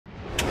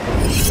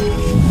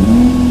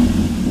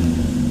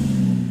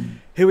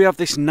Here we have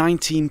this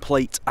 19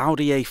 plate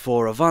Audi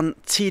A4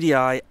 Avant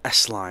TDI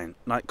S-Line.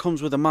 Now it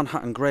comes with a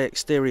Manhattan grey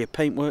exterior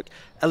paintwork,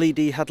 LED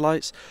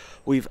headlights.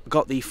 We've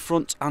got the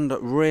front and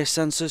rear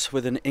sensors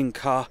with an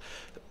in-car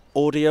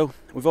audio.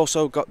 We've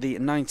also got the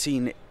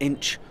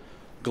 19-inch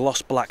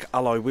gloss black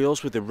alloy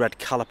wheels with the red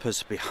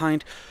calipers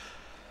behind.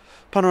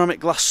 Panoramic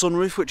glass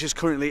sunroof, which is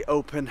currently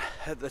open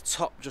at the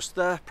top just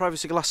there.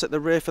 Privacy glass at the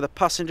rear for the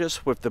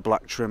passengers with the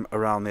black trim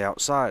around the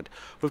outside.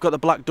 We've got the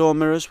black door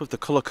mirrors with the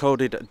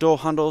colour-coded door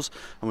handles,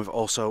 and we've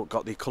also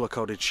got the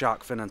colour-coded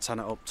shark fin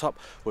antenna up top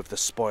with the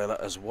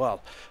spoiler as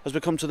well. As we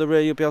come to the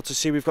rear, you'll be able to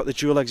see we've got the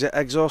dual exit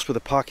exhaust with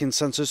the parking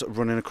sensors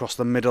running across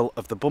the middle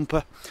of the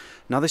bumper.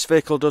 Now this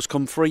vehicle does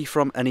come free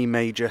from any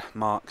major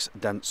marks,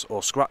 dents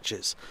or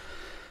scratches.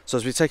 So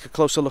as we take a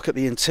closer look at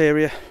the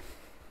interior,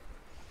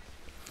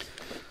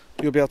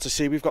 you'll be able to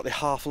see we've got the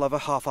half leather,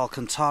 half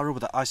Alcantara with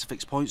the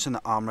Isofix points and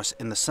the armrest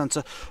in the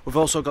centre. We've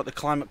also got the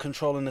climate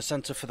control in the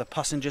centre for the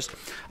passengers.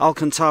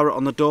 Alcantara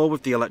on the door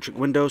with the electric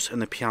windows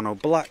and the piano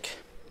black.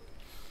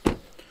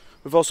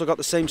 We've also got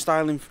the same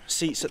styling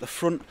seats at the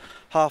front,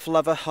 half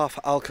leather, half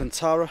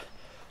Alcantara.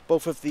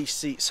 Both of these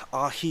seats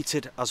are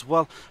heated as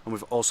well, and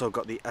we've also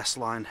got the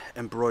S-Line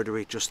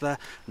embroidery just there,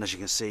 and as you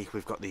can see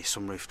we've got the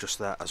sunroof just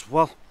there as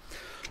well.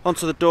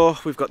 Onto the door,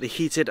 we've got the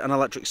heated and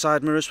electric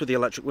side mirrors with the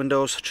electric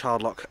windows,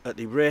 child lock at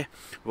the rear.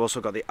 We've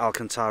also got the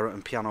Alcantara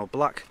and piano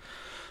black.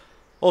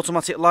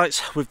 Automatic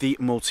lights with the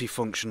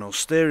multifunctional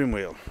steering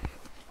wheel.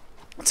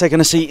 Taking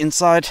a seat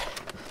inside,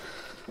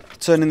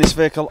 turning this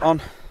vehicle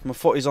on, my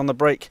foot is on the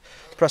brake,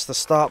 press the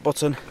start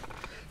button,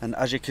 and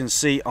as you can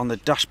see on the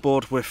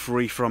dashboard we're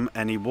free from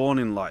any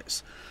warning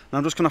lights. Now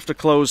I'm just going to have to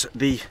close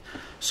the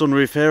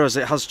sunroof here as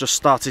it has just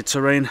started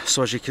to rain,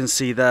 so as you can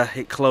see there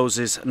it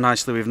closes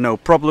nicely with no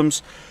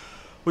problems.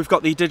 We've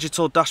got the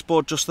digital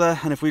dashboard just there,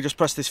 and if we just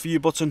press this view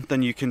button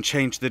then you can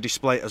change the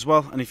display as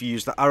well, and if you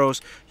use the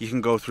arrows you can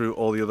go through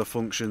all the other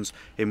functions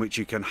in which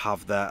you can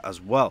have there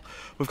as well.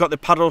 We've got the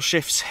paddle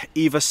shifts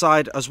either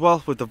side as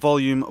well with the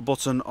volume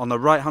button on the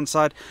right hand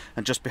side,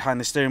 and just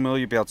behind the steering wheel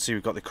you'll be able to see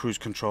we've got the cruise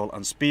control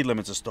and speed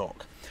limiter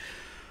stalk.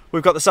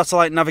 We've got the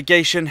satellite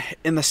navigation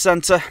in the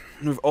centre.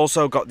 We've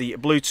also got the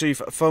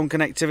Bluetooth phone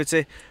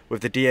connectivity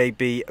with the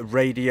DAB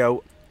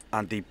radio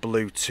and the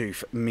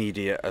Bluetooth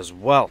media as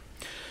well.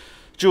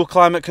 Dual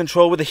climate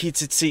control with the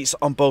heated seats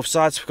on both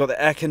sides. We've got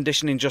the air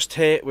conditioning just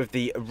here with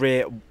the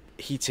rear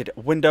heated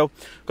window.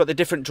 We've got the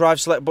different drive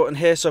select button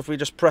here, so if we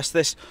just press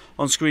this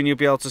on screen you'll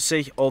be able to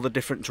see all the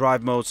different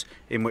drive modes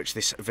in which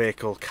this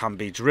vehicle can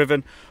be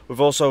driven.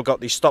 We've also got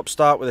the stop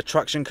start with the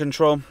traction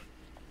control.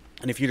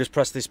 And if you just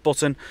press this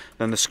button,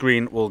 then the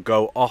screen will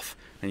go off,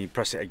 and you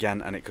press it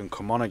again and it can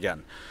come on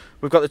again.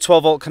 We've got the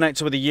 12-volt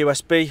connector with the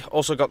USB,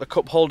 also got the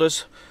cup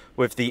holders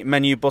with the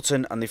menu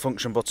button and the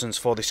function buttons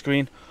for the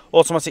screen.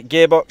 Automatic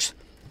gearbox.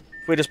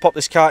 If we just pop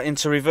this car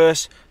into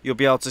reverse, you'll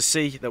be able to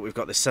see that we've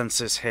got the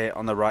sensors here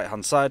on the right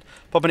hand side.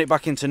 Popping it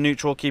back into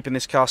neutral, keeping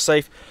this car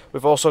safe.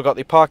 We've also got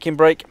the parking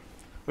brake.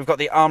 We've got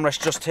the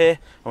armrest just here,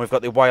 and we've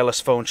got the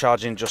wireless phone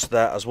charging just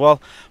there as well.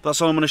 But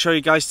that's all I'm going to show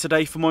you guys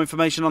today. For more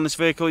information on this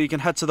vehicle, you can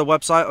head to the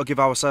website or give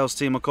our sales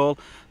team a call.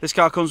 This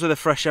car comes with a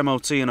fresh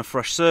MOT and a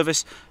fresh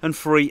service, and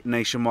free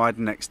nationwide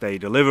next day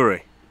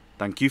delivery.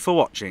 Thank you for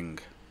watching.